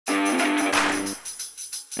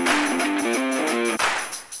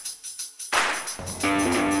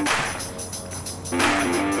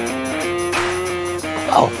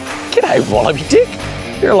Hey, Wallaby Dick,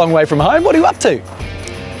 you're a long way from home. What are you up to?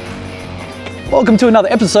 Welcome to another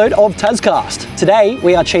episode of Tascast. Today,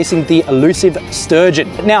 we are chasing the elusive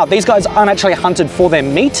sturgeon. Now, these guys aren't actually hunted for their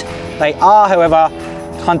meat. They are, however,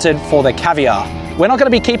 hunted for their caviar. We're not going to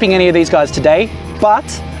be keeping any of these guys today, but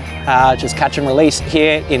just catch and release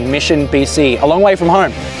here in Mission, BC, a long way from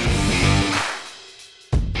home.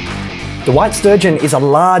 The white sturgeon is a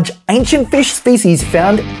large, ancient fish species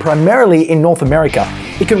found primarily in North America.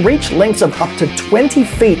 It can reach lengths of up to 20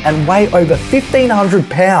 feet and weigh over 1,500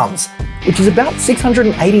 pounds, which is about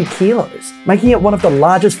 680 kilos, making it one of the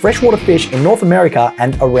largest freshwater fish in North America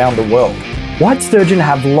and around the world. White sturgeon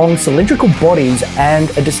have long cylindrical bodies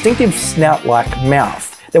and a distinctive snout-like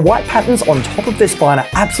mouth. Their white patterns on top of their spine are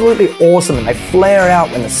absolutely awesome, and they flare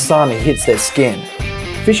out when the sun hits their skin.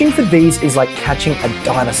 Fishing for these is like catching a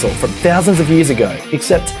dinosaur from thousands of years ago,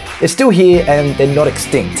 except they're still here and they're not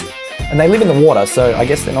extinct. And they live in the water, so I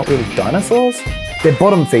guess they're not really dinosaurs? They're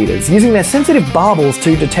bottom feeders, using their sensitive barbels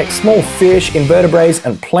to detect small fish, invertebrates,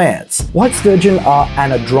 and plants. White sturgeon are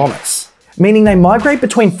anadromous, meaning they migrate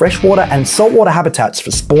between freshwater and saltwater habitats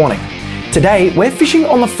for spawning. Today, we're fishing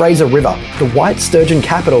on the Fraser River, the white sturgeon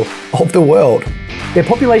capital of the world. Their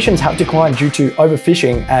populations have declined due to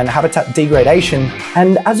overfishing and habitat degradation,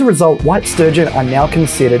 and as a result, white sturgeon are now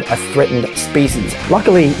considered a threatened species.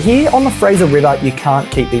 Luckily, here on the Fraser River, you can't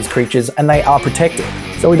keep these creatures and they are protected.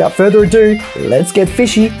 So without further ado, let's get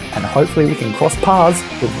fishy and hopefully we can cross paths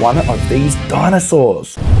with one of these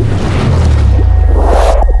dinosaurs.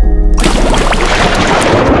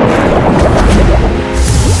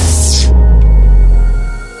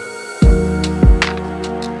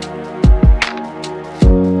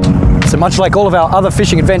 So much like all of our other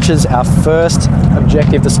fishing adventures, our first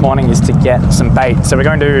objective this morning is to get some bait. So we're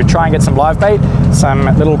going to try and get some live bait, some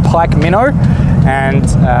little pike minnow, and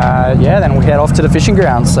yeah, then we'll head off to the fishing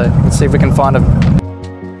grounds. So let's see if we can find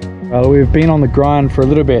them. Well, we've been on the grind for a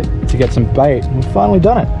little bit to get some bait, and we've finally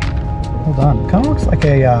done it. Well done. Kind of looks like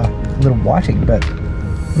a little whiting, but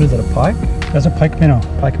what is it, a pike? That's a pike minnow.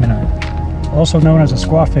 Pike minnow. Also known as a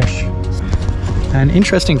squawfish. An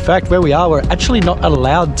interesting fact, where we are, we're actually not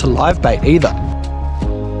allowed to live bait either.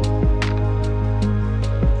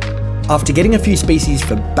 After getting a few species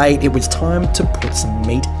for bait, it was time to put some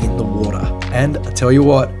meat in the water. And I tell you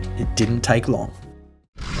what, it didn't take long.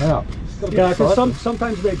 Wow. Yeah, because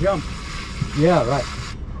sometimes they jump. Yeah, right.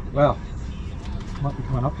 Wow. Might be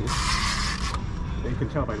coming up here. You can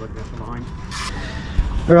tell by looking at the line.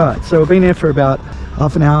 Alright, so we've been here for about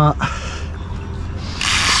half an hour.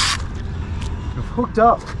 We've hooked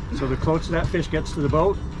up, so the closer that fish gets to the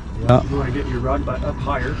boat, you want to get your rod up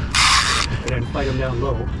higher and then fight him down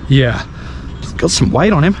low. Yeah. He's got some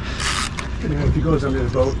weight on him. And then if he goes under the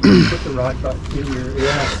boat, put the rod back in your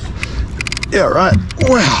Yeah, right.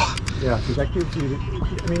 Wow. Yeah, because that gives you,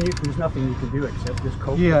 I mean, there's nothing you can do except just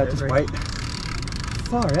cope Yeah, with it, just right? wait.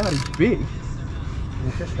 Far out, he's big. And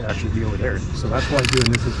the fish can actually be over there. So that's why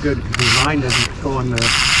doing this is good, because your line doesn't go on the...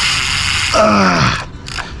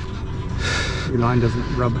 Your line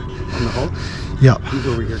doesn't rub on the hook. Yeah. He's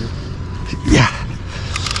over here now. Yeah.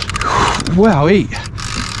 Wowee.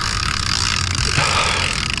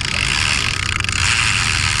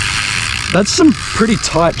 That's some pretty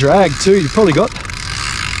tight drag too. You've probably got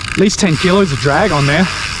at least 10 kilos of drag on there.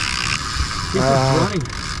 He's running.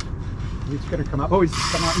 He's gonna come up. Oh, he's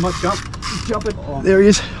coming out. He must jump. He's jumping. Oh. There he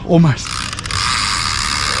is, almost.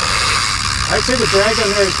 I'd say the drag on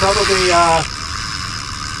there is probably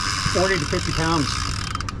 40 to 50 pounds.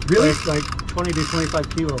 Really? Like 20 to 25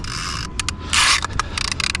 kilos.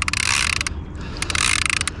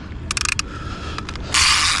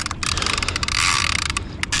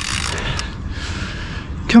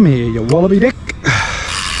 Come here, you wallaby dick.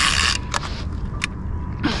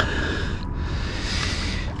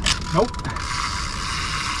 Nope.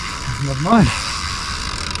 Never mind.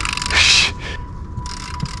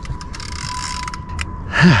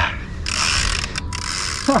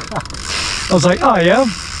 I was like, oh yeah,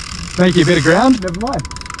 make you a bit of ground. Never mind.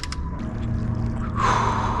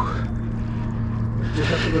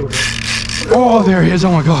 Just a little bit. Oh, there he is.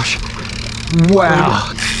 Oh my gosh.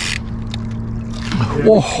 Wow.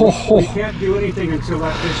 We can't do anything until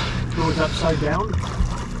that fish goes upside down,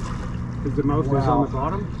 because the mouth is on the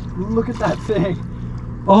bottom. Look at that thing.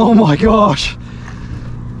 Oh my gosh.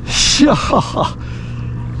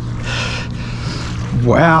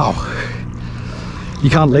 Wow. You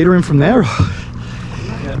can't leader him from there?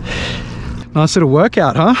 Nice little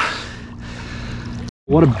workout, huh?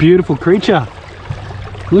 What a beautiful creature.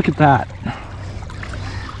 Look at that.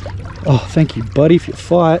 Oh, thank you, buddy, for your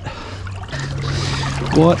fight.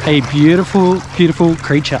 What a beautiful, beautiful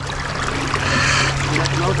creature.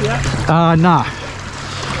 yet? Nah.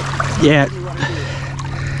 Yeah. What do you want to do?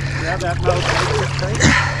 Grab that mouth right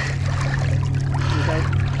without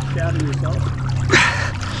stabbing yourself.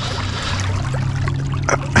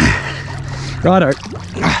 Righto.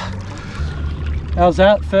 How's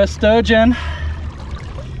that? First sturgeon.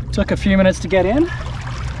 Took a few minutes to get in.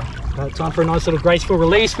 Time for a nice little graceful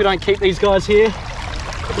release. We don't keep these guys here.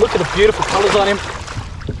 But look at the beautiful colours on him.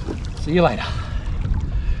 See you later.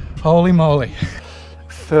 Holy moly.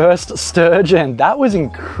 First sturgeon. That was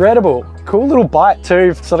incredible. Cool little bite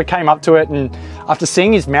too. Sort of came up to it, and after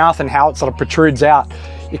seeing his mouth and how it sort of protrudes out,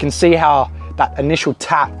 you can see how that initial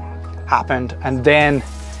tap happened and then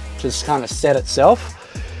just kind of set itself.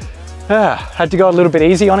 Had to go a little bit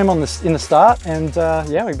easy on him in the start, and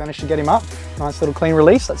yeah, we managed to get him up. Nice little clean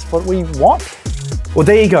release. That's what we want. Well,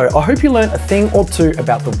 there you go. I hope you learned a thing or two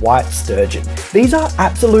about the white sturgeon. These are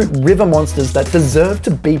absolute river monsters that deserve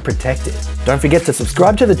to be protected. Don't forget to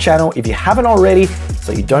subscribe to the channel if you haven't already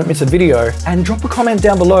so you don't miss a video, and drop a comment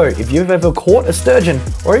down below if you've ever caught a sturgeon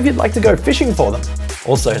or if you'd like to go fishing for them.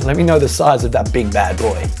 Also, let me know the size of that big bad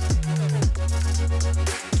boy.